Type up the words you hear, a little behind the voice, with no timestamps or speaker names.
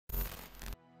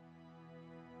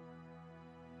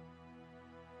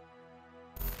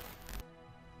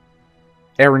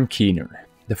Aaron Keener,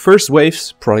 the first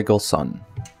wave's prodigal son.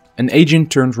 An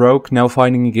agent turned rogue, now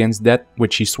fighting against that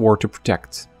which he swore to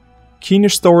protect.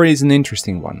 Keener's story is an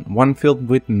interesting one filled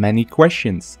with many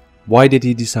questions. Why did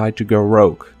he decide to go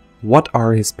rogue? What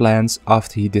are his plans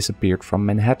after he disappeared from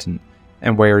Manhattan?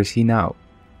 And where is he now?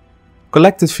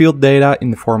 Collected field data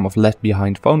in the form of left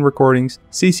behind phone recordings,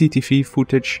 CCTV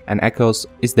footage and echoes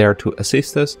is there to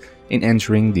assist us in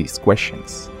answering these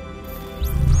questions.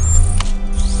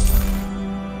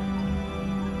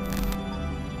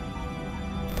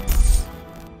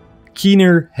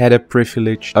 Keener had a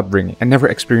privileged upbringing and never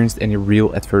experienced any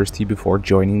real adversity before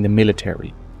joining the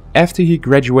military. After he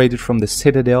graduated from the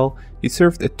Citadel, he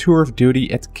served a tour of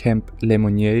duty at Camp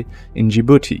Lemonnier in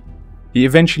Djibouti. He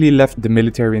eventually left the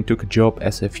military and took a job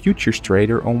as a futures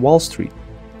trader on Wall Street.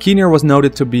 Keener was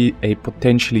noted to be a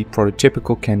potentially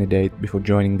prototypical candidate before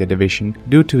joining the division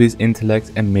due to his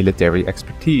intellect and military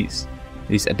expertise.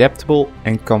 He's adaptable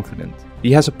and confident.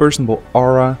 He has a personable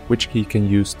aura which he can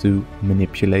use to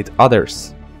manipulate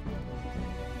others.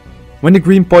 When the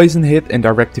green poison hit and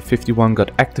Directive 51 got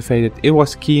activated, it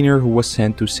was Keener who was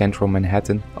sent to central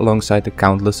Manhattan alongside the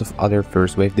countless of other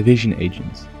First Wave Division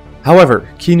agents. However,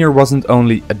 Keener wasn't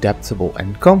only adaptable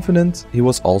and confident, he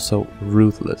was also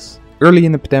ruthless. Early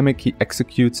in the pandemic, he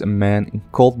executes a man in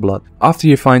cold blood after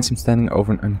he finds him standing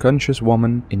over an unconscious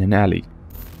woman in an alley.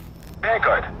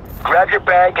 Vanguard, grab your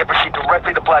bag and proceed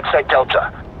directly to Black Site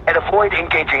Delta. And avoid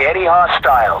engaging any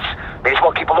hostiles. May as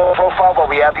well keep a low profile while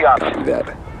we have the option. Copy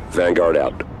that. Vanguard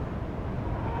out.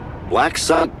 Black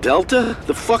Site Delta?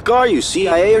 The fuck are you,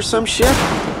 CIA or some shit?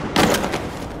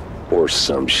 Or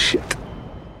some shit.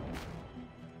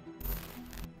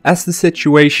 As the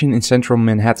situation in central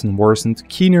Manhattan worsened,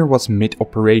 Keener was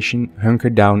mid-operation,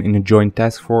 hunkered down in a Joint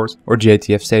Task Force or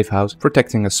JTF safe house,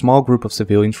 protecting a small group of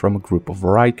civilians from a group of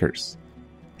Rikers.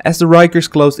 As the Rikers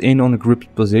closed in on the group's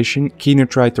position, Keener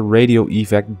tried to radio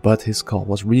evac, but his call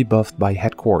was rebuffed by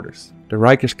headquarters. The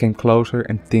Rikers came closer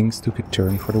and things took a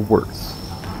turn for the worse.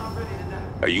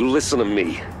 Now you listen to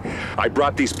me. I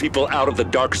brought these people out of the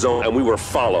dark zone and we were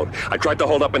followed. I tried to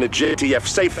hold up in a JTF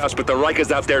safe house, but the Rikers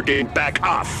out there didn't back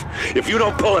off. If you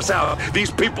don't pull us out,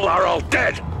 these people are all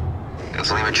dead.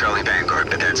 It's Lima Charlie Vanguard,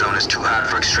 but that zone is too hot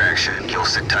for extraction. You'll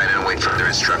sit tight and wait further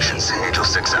instructions. Angel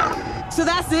 6 out. So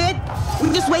that's it?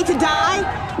 We just wait to die?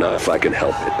 Not if I can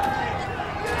help it.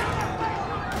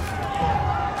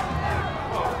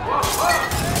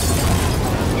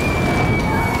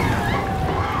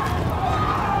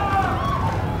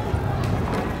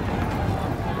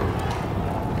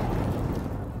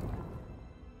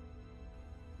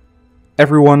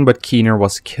 Everyone but Keener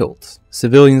was killed.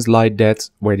 Civilians lie dead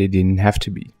where they didn't have to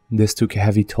be. This took a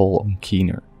heavy toll on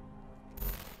Keener.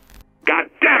 God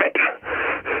damn it!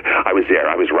 I was there.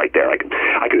 I was right there. I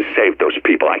could have saved those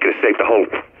people. I could have saved the whole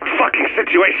fucking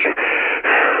situation.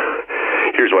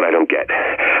 Here's what I don't get.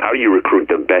 How do you recruit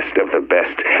the best of the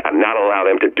best and not allow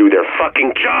them to do their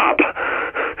fucking job?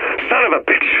 Son of a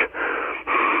bitch.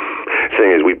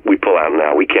 Thing is, we pull out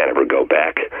now. We can't ever go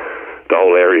back. The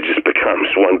whole area just becomes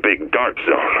one big dark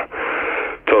zone.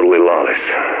 Totally lawless.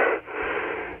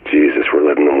 Jesus, we're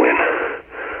letting them win.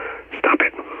 Stop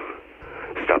it.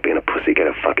 Stop being a pussy. Get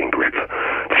a fucking grip.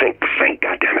 Think,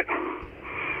 goddammit.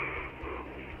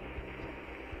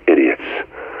 Idiots.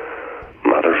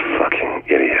 Motherfucking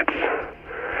idiots.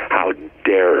 How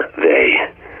dare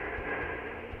they?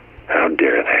 How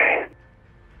dare they?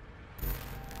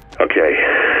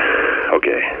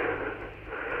 Okay.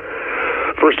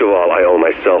 First of all, I owe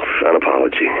myself an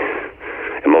apology.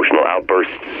 Emotional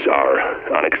outbursts are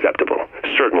unacceptable,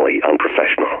 certainly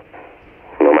unprofessional,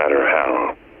 no matter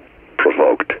how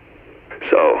provoked.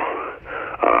 So,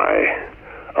 I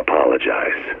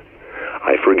apologize.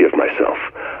 I forgive myself.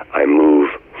 I move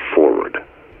forward.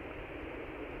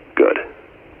 Good.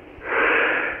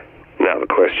 Now the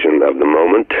question of the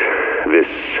moment, this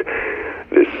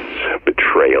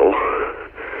betrayal,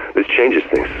 this changes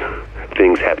things.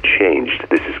 Things have changed.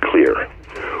 This is clear.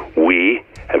 We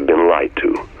have been lied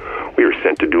to. We are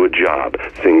sent to do a job.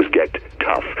 Things get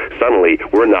tough. Suddenly,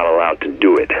 we're not allowed to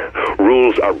do it.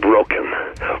 Rules are broken.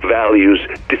 Values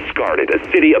discarded.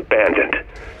 A city abandoned.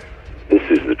 This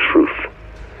is the truth.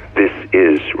 This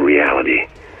is reality.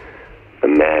 The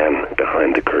man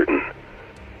behind the curtain.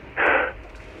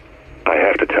 I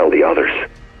have to tell the others.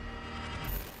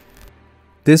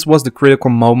 This was the critical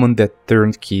moment that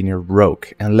turned Keener rogue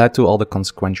and led to all the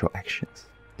consequential actions.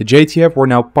 The JTF were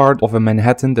now part of a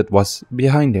Manhattan that was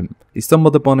behind him. He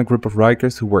stumbled upon a group of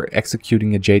Rikers who were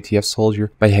executing a JTF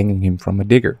soldier by hanging him from a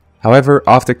digger. However,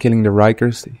 after killing the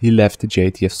Rikers, he left the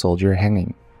JTF soldier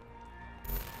hanging.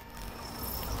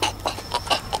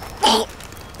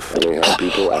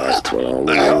 people act when all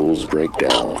the rules break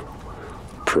down.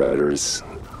 Predators,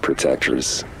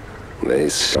 protectors, they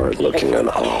start looking an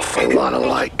awful lot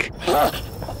alike.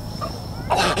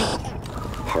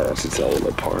 Hard to tell them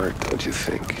apart, don't you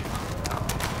think?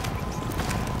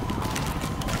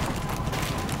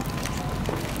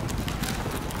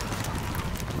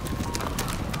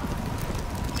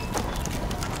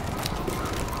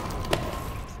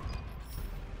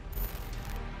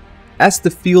 As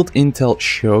the field intel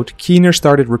showed, Keener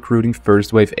started recruiting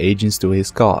First Wave agents to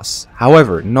his cause.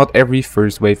 However, not every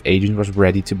First Wave agent was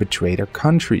ready to betray their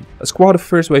country. A squad of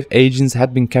First Wave agents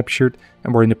had been captured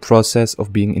and were in the process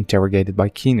of being interrogated by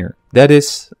Keener. That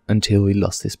is, until he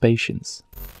lost his patience.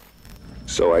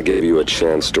 So I gave you a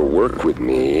chance to work with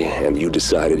me, and you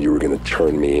decided you were gonna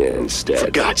turn me in instead.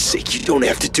 For God's sake, you don't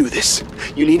have to do this.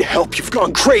 You need help, you've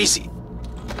gone crazy.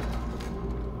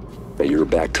 Now you're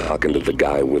back talking to the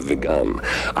guy with the gun.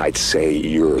 I'd say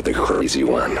you're the crazy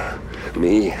one.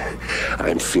 Me,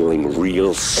 I'm feeling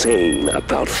real sane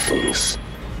about things.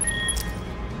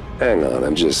 Hang on,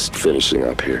 I'm just finishing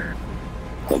up here.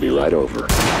 I'll be right over.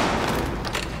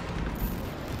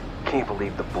 Can't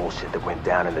believe the bullshit that went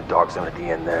down in the dark zone at the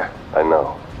end there. I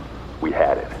know. We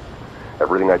had it.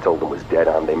 Everything I told them was dead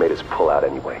on. They made us pull out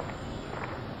anyway.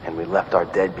 And we left our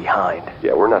dead behind.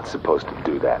 Yeah, we're not supposed to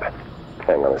do that.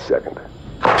 Hang on a second.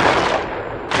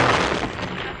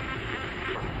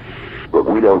 But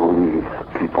we don't leave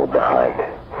people behind.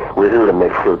 We're here to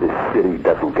make sure this city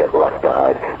doesn't get left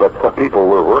behind. But the people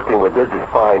we're working with, they're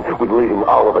just fine with leaving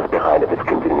all of us behind if it's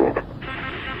convenient.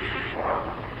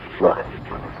 Look,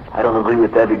 I don't agree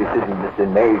with every decision that's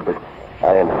been made, but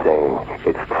I am saying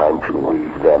it's time to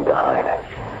leave them behind.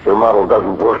 Their model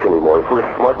doesn't work anymore. If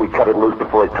we're smart, we cut it loose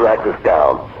before it drags us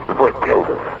down, before it kills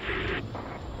us.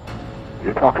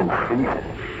 You're talking treason.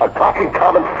 I'm talking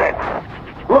common sense.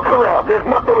 Look around. There's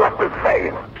nothing left to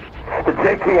save. The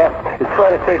JTF is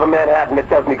trying to save a Manhattan that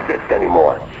doesn't exist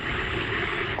anymore.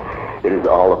 It is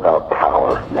all about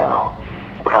power now.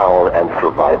 Power and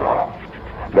survival.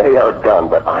 They are done,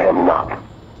 but I am not.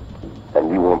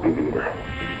 And you won't be either.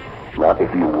 Not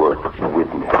if you work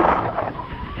with me.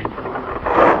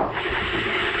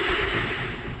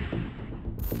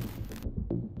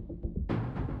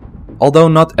 Although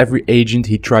not every agent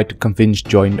he tried to convince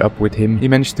joined up with him, he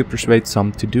managed to persuade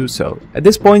some to do so. At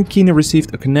this point, Keener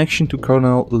received a connection to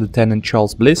Colonel Lieutenant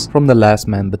Charles Bliss from the Last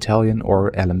Man Battalion,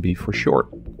 or LMB for short.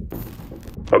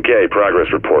 Okay,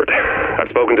 progress report. I've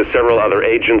spoken to several other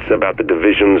agents about the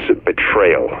division's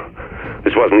betrayal.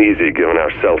 This wasn't easy given our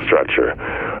cell structure.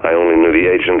 I only knew the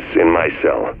agents in my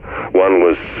cell. One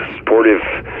was supportive,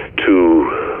 two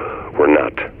were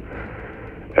not.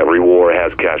 Every war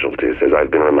has casualties, as I've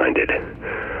been reminded.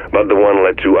 But the one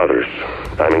led to others.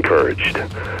 I'm encouraged.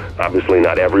 Obviously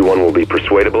not everyone will be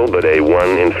persuadable, but a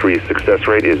 1 in 3 success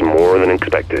rate is more than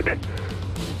expected.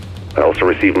 I also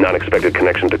received non-expected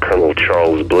connection to Colonel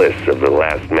Charles Bliss of the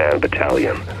Last Man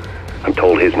Battalion. I'm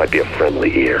told his might be a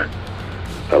friendly ear.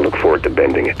 I look forward to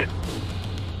bending it.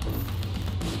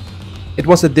 It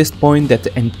was at this point that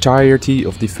the entirety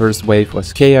of the first wave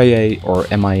was KIA or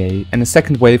MIA, and the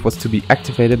second wave was to be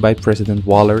activated by President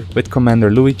Waller, with Commander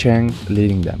Louis Chang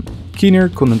leading them. Keener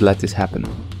couldn't let this happen.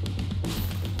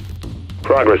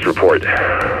 Progress report.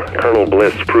 Colonel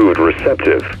Bliss proved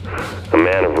receptive, a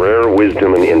man of rare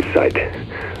wisdom and insight,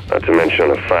 not to mention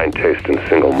a fine taste in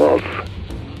single malts.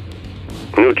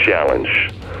 New challenge.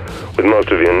 With most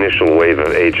of the initial wave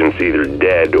of agents either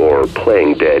dead or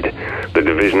playing dead, the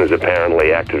division has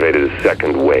apparently activated a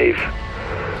second wave.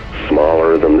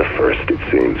 Smaller than the first, it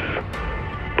seems.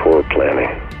 Poor planning.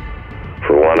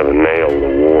 For want of a nail,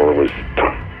 the war was...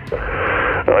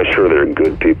 I'm sure they're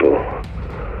good people.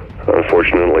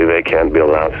 Unfortunately, they can't be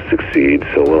allowed to succeed,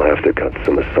 so we'll have to cut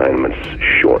some assignments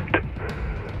short.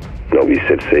 Nobody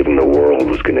said saving the world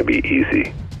was going to be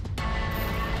easy.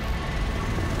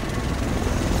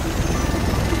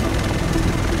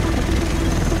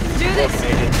 Do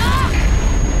this!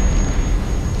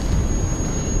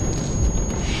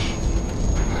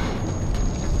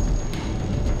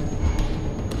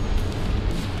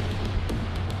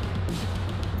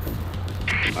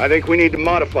 I think we need to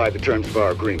modify the terms of our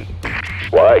agreement.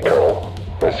 Why, Colonel?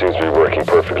 It seems to be working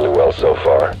perfectly well so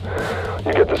far.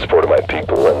 You get the support of my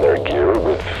people and their gear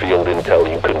with field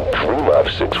intel you couldn't dream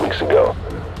of 6 weeks ago.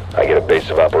 I get a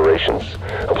base of operations,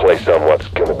 a place on what's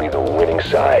gonna be the winning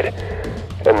side,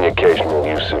 and the occasional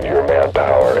use of your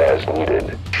manpower as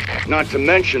needed. Not to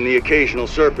mention the occasional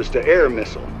surface-to-air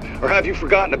missile. Or have you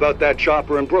forgotten about that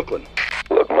chopper in Brooklyn?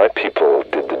 Look, my people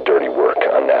did the dirty work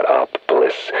on that op,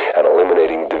 Bliss, and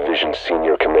eliminating Division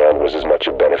Senior Command was as much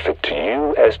a benefit to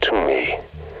you as to me.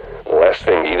 The last thing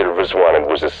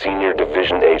there's a senior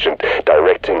division agent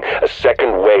directing a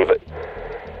second wave.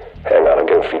 Hang on, I'm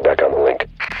getting feedback on the link.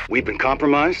 We've been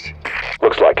compromised?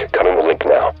 Looks like. Cutting the link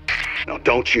now. No,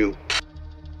 don't you.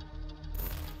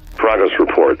 Progress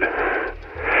report.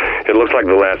 It looks like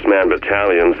the Last Man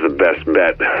Battalion's the best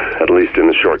bet, at least in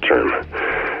the short term.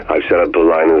 I've set up a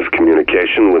line of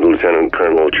communication with Lieutenant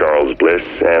Colonel Charles Bliss,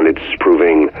 and it's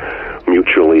proving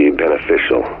mutually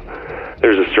beneficial.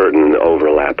 There's a certain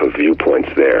overlap of viewpoints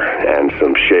there, and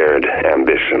some shared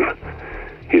ambition.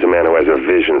 He's a man who has a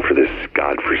vision for this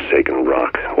godforsaken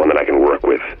rock, one that I can work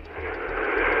with.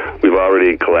 We've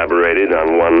already collaborated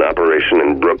on one operation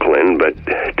in Brooklyn, but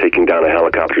taking down a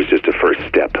helicopter is just a first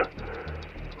step.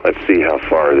 Let's see how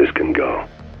far this can go.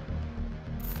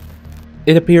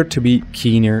 It appeared to be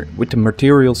Keener, with the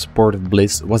material support of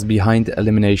Bliss, was behind the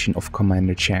elimination of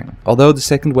Commander Chang. Although the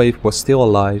second wave was still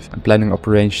alive and planning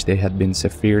operations, they had been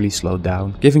severely slowed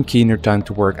down, giving Keener time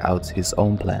to work out his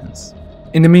own plans.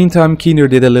 In the meantime, Keener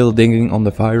did a little digging on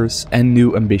the virus and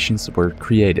new ambitions were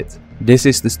created. This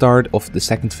is the start of the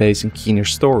second phase in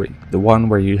Keener's story, the one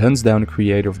where he hunts down the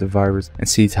creator of the virus and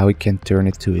sees how he can turn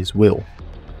it to his will.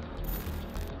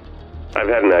 I've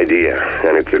had an idea,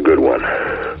 and it's a good one.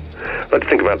 Let's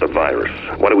think about the virus.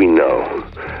 What do we know?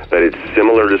 That it's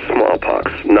similar to smallpox.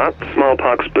 Not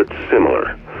smallpox, but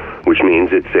similar. Which means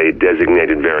it's a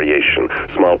designated variation.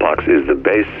 Smallpox is the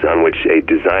base on which a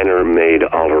designer made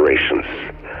alterations.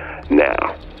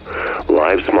 Now,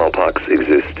 live smallpox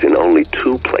exists in only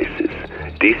two places,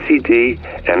 DCD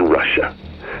and Russia.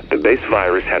 The base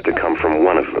virus had to come from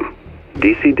one of them.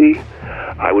 DCD?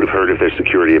 I would have heard if their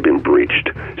security had been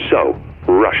breached. So,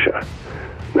 Russia.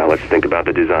 Now let's think about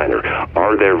the designer.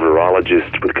 Are there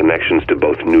virologists with connections to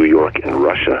both New York and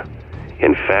Russia?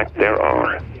 In fact, there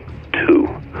are. Two.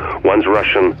 One's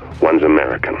Russian, one's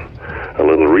American. A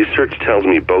little research tells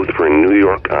me both were in New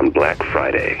York on Black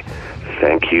Friday.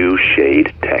 Thank you,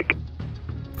 Shade Tech.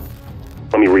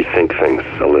 Let me rethink things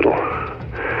a little.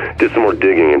 Did some more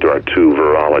digging into our two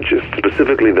virologists,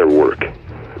 specifically their work.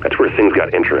 That's where things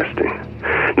got interesting.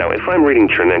 Now, if I'm reading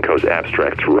Chernenko's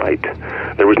abstracts right,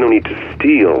 there was no need to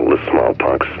steal the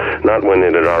smallpox, not when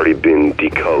it had already been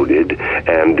decoded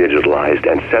and digitalized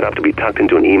and set up to be tucked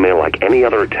into an email like any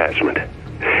other attachment.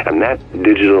 And that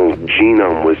digital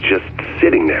genome was just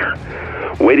sitting there,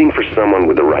 waiting for someone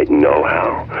with the right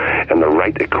know-how and the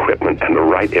right equipment and the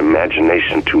right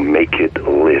imagination to make it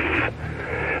live.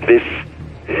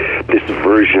 This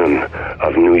version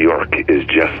of New York is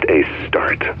just a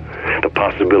start. The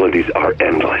possibilities are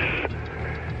endless.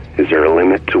 Is there a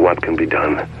limit to what can be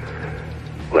done?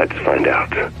 Let's find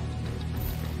out.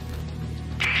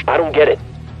 I don't get it.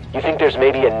 You think there's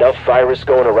maybe enough virus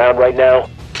going around right now?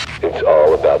 It's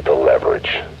all about the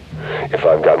leverage. If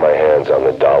I've got my hands on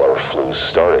the dollar flu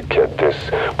starter kit, this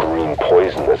green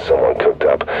poison that someone cooked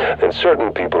up, then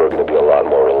certain people are going to be a lot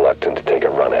more reluctant to take a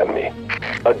run at me.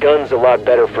 A gun's a lot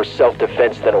better for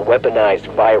self-defense than a weaponized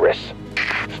virus.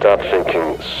 Stop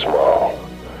thinking small.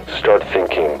 Start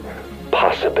thinking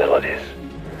possibilities.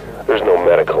 There's no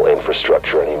medical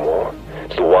infrastructure anymore.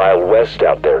 It's the Wild West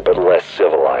out there, but less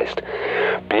civilized.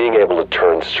 Being able to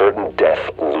turn certain death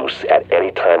loose at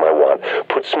any time I want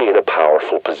puts me in a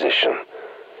powerful position.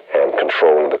 And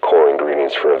controlling the core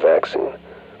ingredients for a vaccine,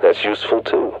 that's useful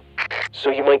too. So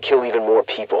you might kill even more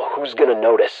people. Who's gonna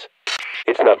notice?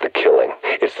 It's not the killing,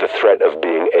 it's the threat of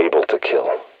being able to kill.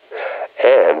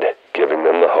 And giving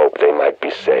them the hope they might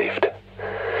be saved.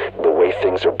 The way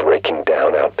things are breaking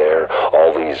down out there,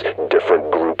 all these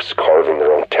different groups carving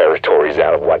their own territories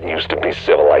out of what used to be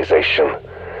civilization,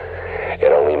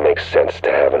 it only makes sense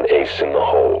to have an ace in the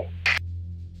hole.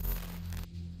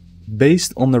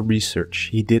 Based on the research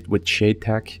he did with Shade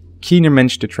Tech, Keener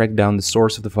managed to track down the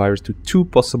source of the virus to two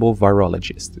possible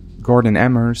virologists, Gordon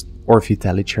Amherst or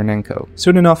Vitaly Chernenko.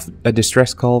 Soon enough, a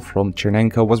distress call from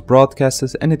Chernenko was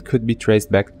broadcasted and it could be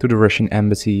traced back to the Russian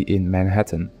embassy in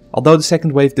Manhattan. Although the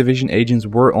second wave division agents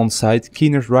were on site,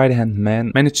 Keener's right-hand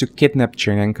man managed to kidnap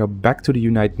Chernenko back to the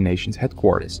United Nations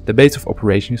headquarters, the base of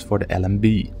operations for the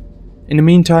LMB. In the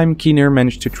meantime, Keener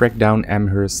managed to track down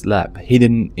Amherst's lab,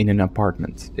 hidden in an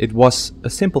apartment. It was a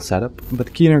simple setup,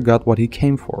 but Keener got what he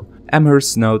came for.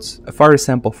 Amherst's notes, a virus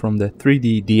sample from the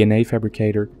 3D DNA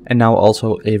fabricator, and now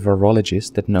also a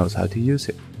virologist that knows how to use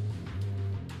it.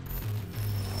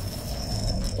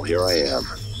 Well, here I am,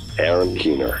 Aaron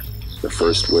Keener, the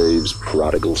first wave's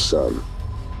prodigal son.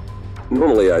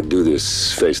 Normally I'd do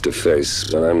this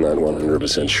face-to-face, but I'm not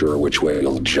 100% sure which way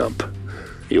it'll jump.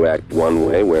 You act one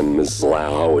way when Ms.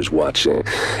 Lau is watching,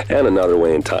 and another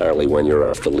way entirely when you're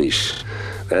off the leash.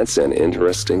 That's an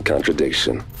interesting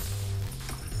contradiction.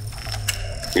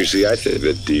 You see, I think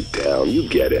that deep down, you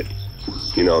get it.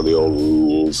 You know, the old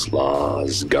rules,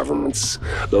 laws, governments,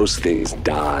 those things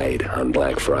died on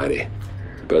Black Friday.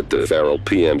 But the feral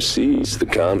PMCs, the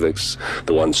convicts,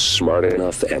 the ones smart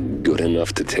enough and good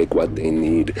enough to take what they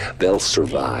need, they'll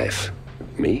survive.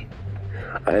 Me?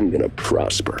 I'm gonna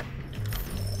prosper.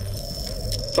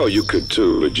 Oh, you could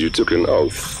too, but you took an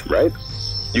oath, right?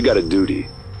 You got a duty.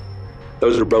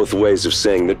 Those are both ways of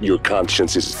saying that your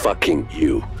conscience is fucking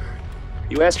you.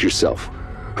 You ask yourself,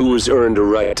 who has earned a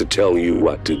right to tell you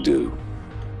what to do?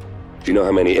 Do you know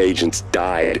how many agents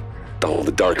died to hold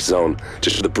the Dark Zone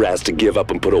just for the brass to give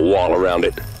up and put a wall around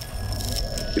it?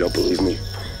 You don't believe me?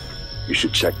 You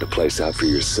should check the place out for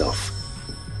yourself.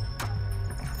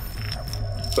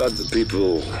 But the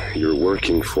people you're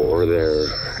working for, they're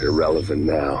irrelevant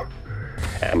now.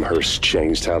 Amherst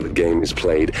changed how the game is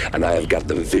played, and I have got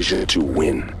the vision to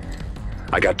win.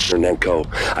 I got Chernenko,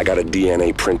 I got a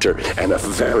DNA printer, and a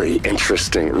very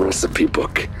interesting recipe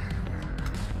book.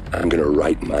 I'm gonna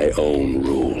write my own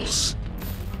rules.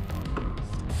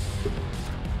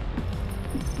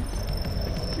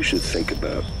 You should think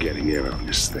about getting in on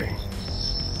this thing.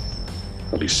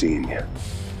 I'll be seeing you.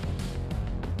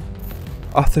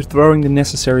 After throwing the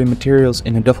necessary materials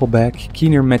in a duffel bag,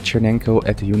 Keener met Chernenko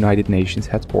at the United Nations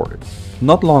headquarters.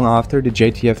 Not long after, the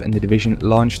JTF and the division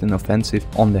launched an offensive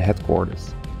on the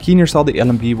headquarters. Keener saw the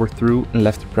LMB were through and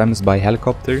left the premise by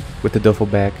helicopter with the duffel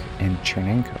bag and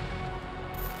Chernenko.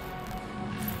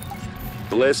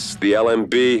 Bliss, the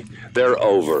LMB, they're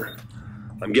over.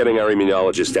 I'm getting our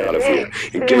immunologist out of here.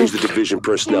 Engage the division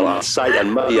personnel on site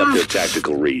and muddy up their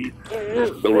tactical read.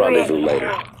 We'll rendezvous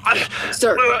later.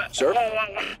 Sir. Sir?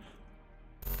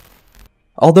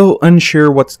 Although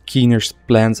unsure what Keener's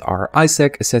plans are,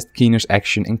 Isaac assessed Keener's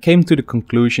action and came to the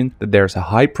conclusion that there's a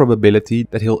high probability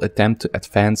that he'll attempt to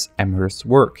advance Amherst's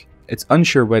work. It's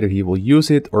unsure whether he will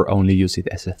use it or only use it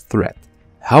as a threat.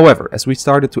 However, as we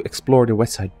started to explore the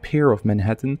West Side Pier of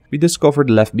Manhattan, we discovered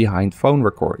left behind phone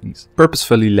recordings,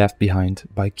 purposefully left behind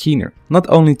by Keener, not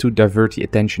only to divert the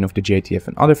attention of the JTF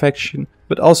and other faction,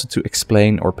 but also to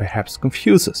explain or perhaps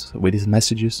confuse us with his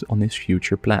messages on his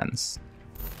future plans.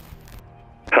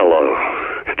 Hello,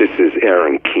 this is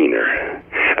Aaron Keener.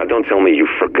 Now don't tell me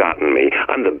you've forgotten me.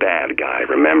 I'm the bad guy,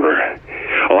 remember?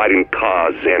 Oh, I didn't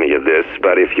cause any of this,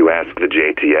 but if you ask the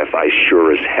JTF, I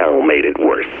sure as hell made it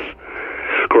worse.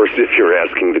 Of course, if you're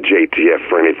asking the JTF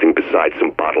for anything besides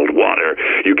some bottled water,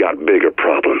 you got bigger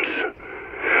problems.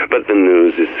 But the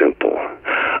news is simple.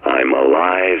 I'm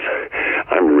alive,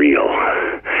 I'm real,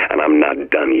 and I'm not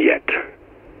done yet.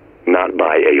 Not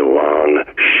by a long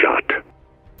shot.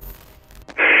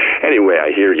 Anyway,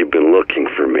 I hear you've been looking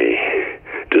for me.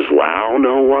 Does Lau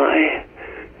know why?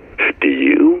 Do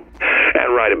you?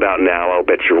 And right about now, I'll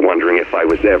bet you're wondering if I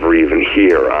was ever even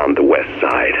here on the West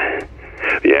Side.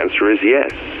 The answer is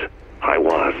yes, I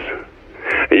was.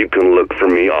 You can look for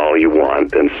me all you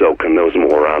want, and so can those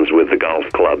morons with the golf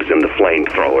clubs and the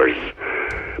flamethrowers.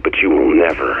 But you will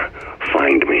never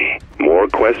find me. More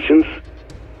questions?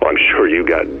 Oh, I'm sure you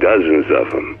got dozens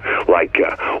of them. Like,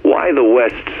 why the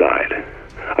West Side?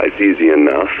 It's easy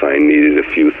enough. I needed a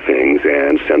few things,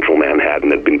 and Central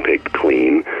Manhattan had been picked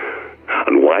clean.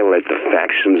 And why let the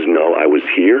factions know I was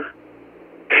here?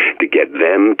 To get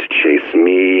them to chase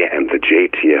me and the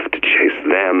JTF to chase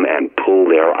them and pull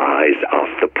their eyes off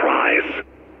the prize.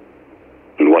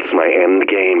 And what's my end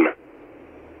game?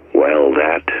 Well,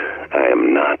 that I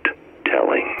am not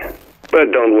telling.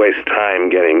 But don't waste time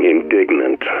getting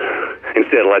indignant.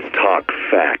 Instead, let's talk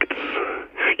facts.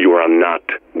 You are not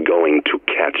going to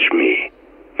catch me.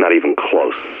 Not even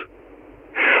close.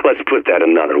 Let's put that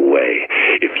another way.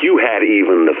 If you had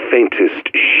even the faintest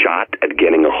shot at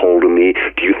getting a hold of me,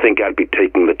 do you think I'd be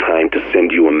taking the time to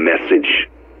send you a message?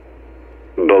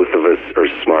 Both of us are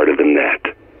smarter than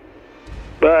that.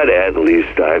 But at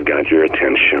least I've got your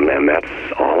attention, and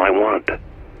that's all I want.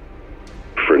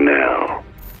 For now.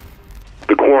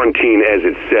 The quarantine as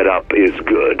it's set up is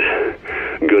good.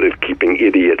 Good at keeping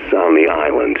idiots on the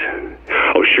island.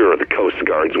 Oh, sure, the Coast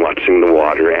Guard's watching the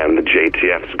water and the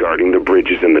JTF's guarding the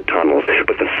bridges and the tunnels.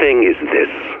 But the thing is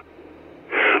this.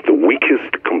 The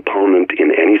weakest component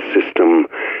in any system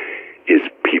is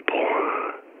people.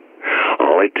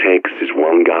 All it takes is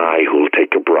one guy who'll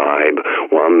take a bribe,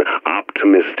 one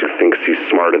optimist who thinks he's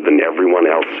smarter than everyone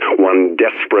else, one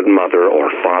desperate mother or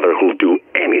father who'll do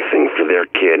anything for their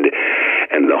kid,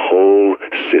 and the whole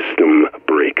system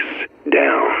breaks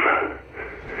down.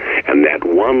 And that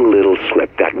one little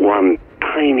slip, that one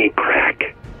tiny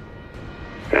crack,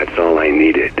 that's all I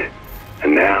needed.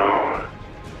 And now,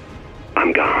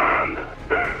 I'm gone.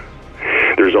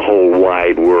 There's a whole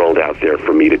wide world out there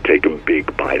for me to take a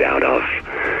big bite out of.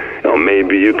 Now,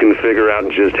 maybe you can figure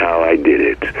out just how I did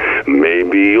it.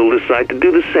 Maybe you'll decide to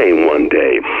do the same one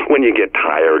day, when you get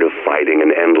tired of fighting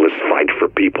an endless fight for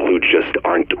people who just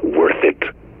aren't worth it.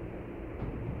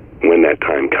 When that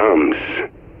time comes,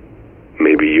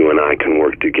 maybe you and I can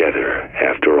work together,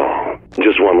 after all.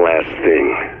 Just one last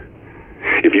thing.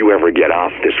 If you ever get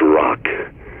off this rock,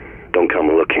 don't come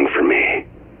looking for me.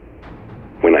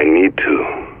 When I need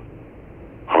to,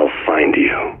 I'll find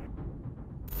you.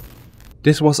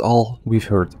 This was all we've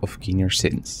heard of Keener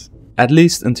since. At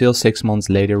least until 6 months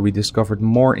later we discovered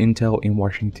more intel in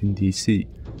Washington DC.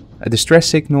 A distress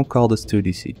signal called us to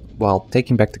DC. While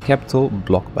taking back the capital,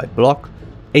 block by block,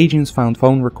 agents found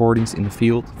phone recordings in the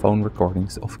field, phone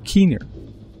recordings of Keener.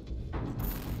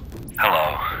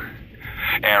 Hello.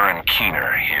 Aaron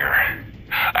Keener here.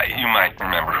 You might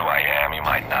remember who I am, you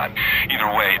might not.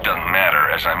 Either way, it doesn't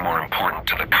matter, as I'm more important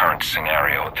to the current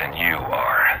scenario than you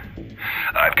are.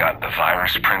 I've got the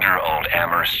virus printer old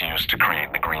Amherst used to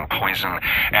create the green poison,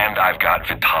 and I've got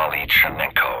Vitaly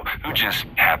Chernenko, who just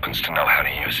happens to know how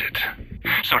to use it.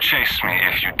 So chase me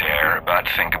if you dare, but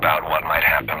think about what might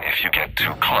happen if you get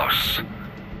too close.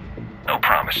 No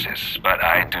promises, but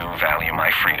I do value my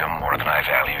freedom more than I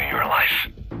value your life.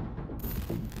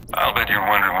 I'll bet you're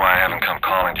wondering why I haven't come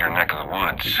calling to your neck of the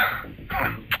woods.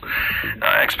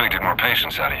 I expected more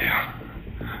patience out of you.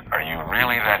 Are you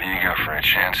really that eager for a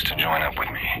chance to join up with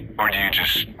me? Or do you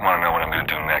just want to know what I'm going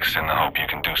to do next in the hope you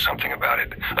can do something about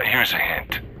it? Here's a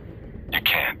hint. You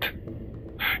can't.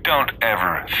 Don't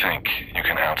ever think you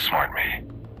can outsmart me.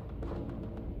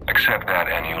 Accept that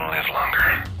and you'll live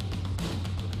longer.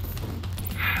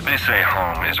 They say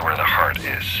home is where the heart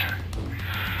is.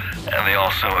 And they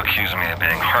also accuse me of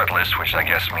being heartless, which I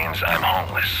guess means I'm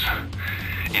homeless.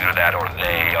 Either that or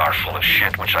they are full of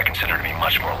shit, which I consider to be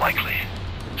much more likely.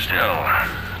 Still,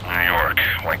 New York,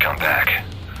 why come back?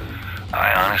 I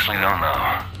honestly don't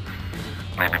know.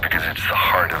 Maybe because it's the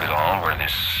heart of it all, where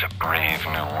this brave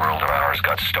new world of ours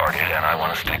got started, and I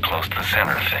want to stay close to the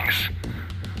center of things.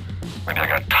 Maybe I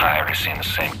got tired of seeing the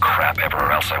same crap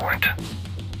everywhere else I went.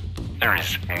 There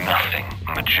is nothing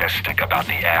majestic about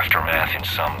the aftermath in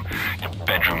some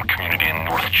bedroom community in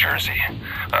North Jersey.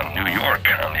 New York,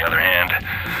 on the other hand,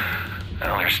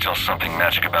 well, there's still something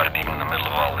magic about it even in the middle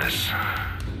of all this.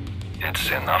 It's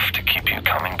enough to keep you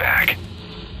coming back.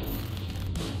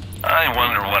 I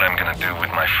wonder what I'm gonna do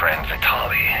with my friend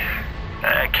Vitaly.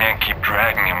 I can't keep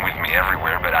dragging him with me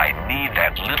everywhere, but I need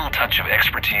that little touch of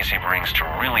expertise he brings to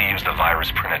really use the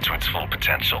virus printer to its full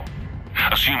potential.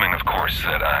 Assuming, of course,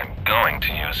 that I'm going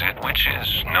to use it, which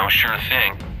is no sure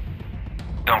thing.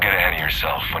 Don't get ahead of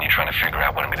yourself when you're trying to figure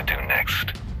out what I'm going to do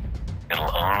next.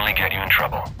 It'll only get you in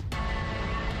trouble.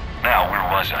 Now, where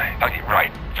was I?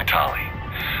 Right, Vitaly.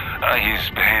 He's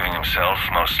behaving himself,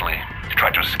 mostly. He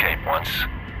tried to escape once.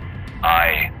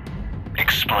 I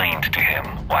explained to him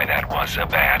why that was a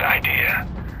bad idea.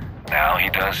 Now he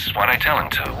does what I tell him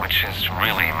to, which is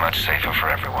really much safer for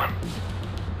everyone.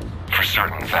 For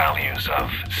certain values of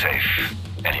safe,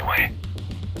 anyway.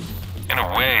 In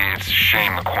a way, it's a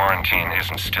shame the quarantine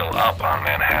isn't still up on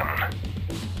Manhattan.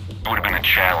 It would have been a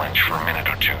challenge for a minute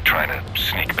or two trying to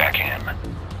sneak back in.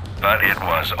 But it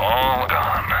was all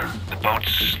gone. The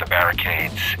boats, the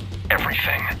barricades,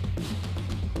 everything.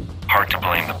 Hard to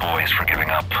blame the boys for giving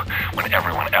up when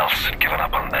everyone else had given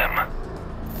up on them.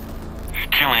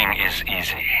 Killing is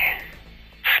easy.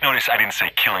 Notice I didn't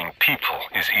say killing people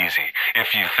is easy.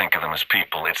 If you think of them as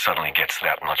people, it suddenly gets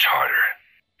that much harder.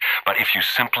 But if you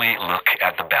simply look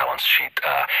at the balance sheet,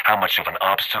 how much of an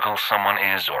obstacle someone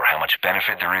is, or how much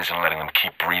benefit there is in letting them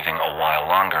keep breathing a while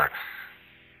longer,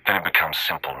 then it becomes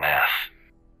simple math.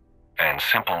 And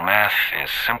simple math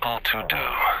is simple to do.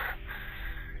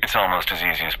 It's almost as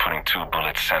easy as putting 2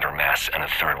 bullets center mass and a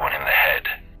third one in the head.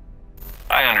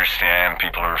 I understand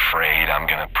people are afraid I'm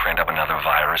gonna print up another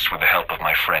virus with the help of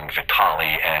my friend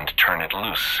Vitaly and turn it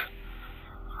loose.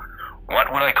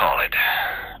 What would I call it?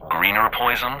 Greener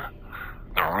poison?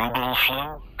 The Rubel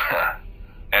flu?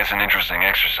 That's an interesting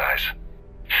exercise.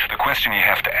 The question you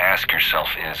have to ask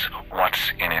yourself is,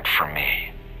 what's in it for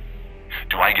me?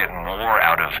 Do I get more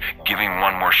out of giving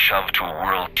one more shove to a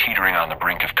world teetering on the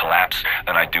brink of collapse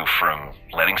than I do from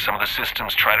letting some of the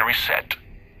systems try to reset?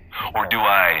 Or do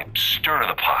I stir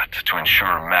the pot to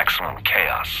ensure maximum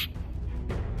chaos?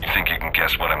 You think you can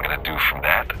guess what I'm gonna do from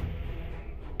that?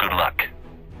 Good luck.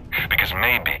 Because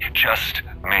maybe, just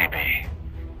maybe,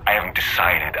 I haven't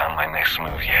decided on my next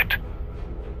move yet.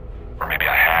 Or maybe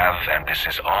I have, and this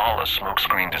is all a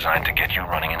smokescreen designed to get you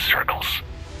running in circles.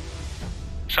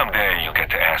 Someday you'll get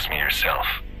to ask me yourself.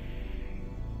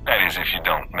 That is, if you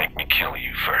don't make me kill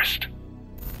you first.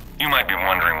 You might be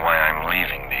wondering why I'm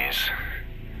leaving these.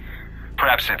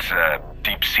 Perhaps it's a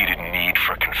deep-seated need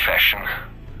for confession.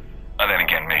 Then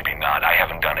again, maybe not. I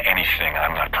haven't done anything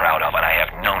I'm not proud of, and I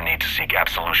have no need to seek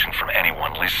absolution from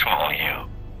anyone, least of all you.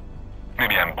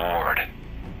 Maybe I'm bored.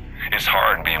 It's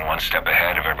hard being one step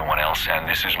ahead of everyone else, and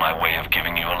this is my way of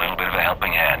giving you a little bit of a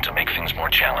helping hand to make things more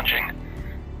challenging.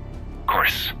 Of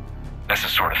course, that's the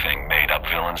sort of thing made-up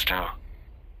villains do.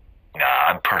 Nah,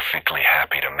 I'm perfectly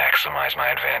happy to maximize my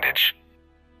advantage.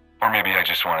 Or maybe I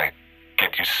just want to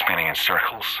get you spinning in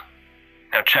circles.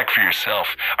 Now check for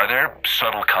yourself. Are there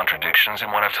subtle contradictions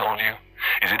in what I've told you?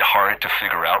 Is it hard to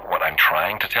figure out what I'm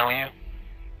trying to tell you?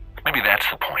 Maybe that's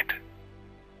the point.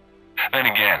 Then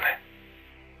again,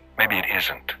 maybe it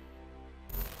isn't.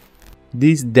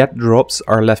 These death drops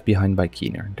are left behind by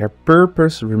Keener. Their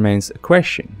purpose remains a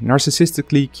question.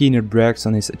 Narcissistically, Keener brags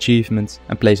on his achievements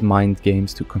and plays mind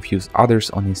games to confuse others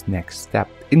on his next step.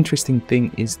 The interesting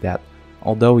thing is that,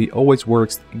 although he always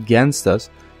works against us,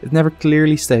 it's never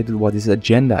clearly stated what his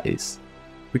agenda is.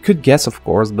 We could guess, of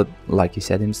course, but like he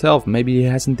said himself, maybe he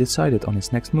hasn't decided on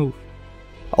his next move.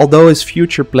 Although his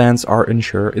future plans are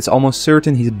unsure, it's almost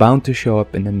certain he's bound to show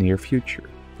up in the near future.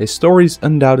 His story is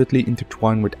undoubtedly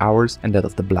intertwined with ours and that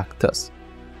of the Black Tusk.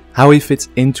 How he fits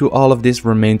into all of this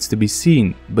remains to be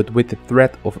seen, but with the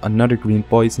threat of another green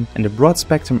poison and the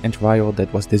broad-spectrum antiviral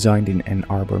that was designed in Ann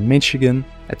Arbor, Michigan,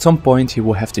 at some point he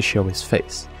will have to show his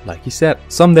face. Like he said,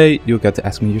 someday you'll get to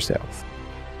ask me yourself.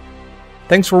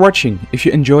 Thanks for watching. If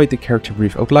you enjoyed the character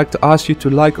brief, I would like to ask you to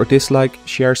like or dislike,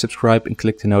 share, subscribe and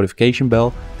click the notification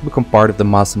bell to become part of the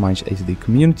Masterminds AZD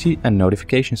community and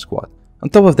notification squad. On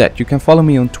top of that, you can follow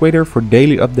me on Twitter for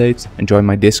daily updates and join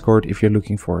my Discord if you're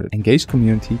looking for an engaged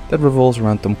community that revolves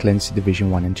around Tom Clancy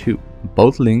Division 1 and 2.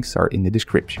 Both links are in the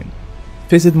description.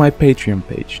 Visit my Patreon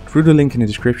page through the link in the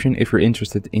description if you're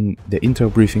interested in the intro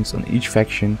briefings on each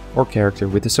faction or character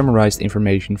with the summarized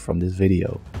information from this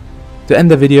video. To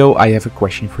end the video, I have a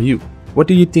question for you. What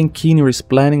do you think Keener is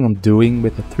planning on doing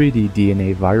with the 3D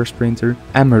DNA virus printer,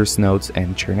 Amherst nodes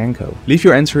and Chernenko? Leave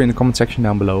your answer in the comment section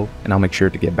down below and I'll make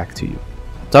sure to get back to you.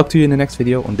 Talk to you in the next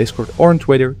video on Discord or on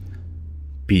Twitter.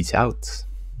 Peace out.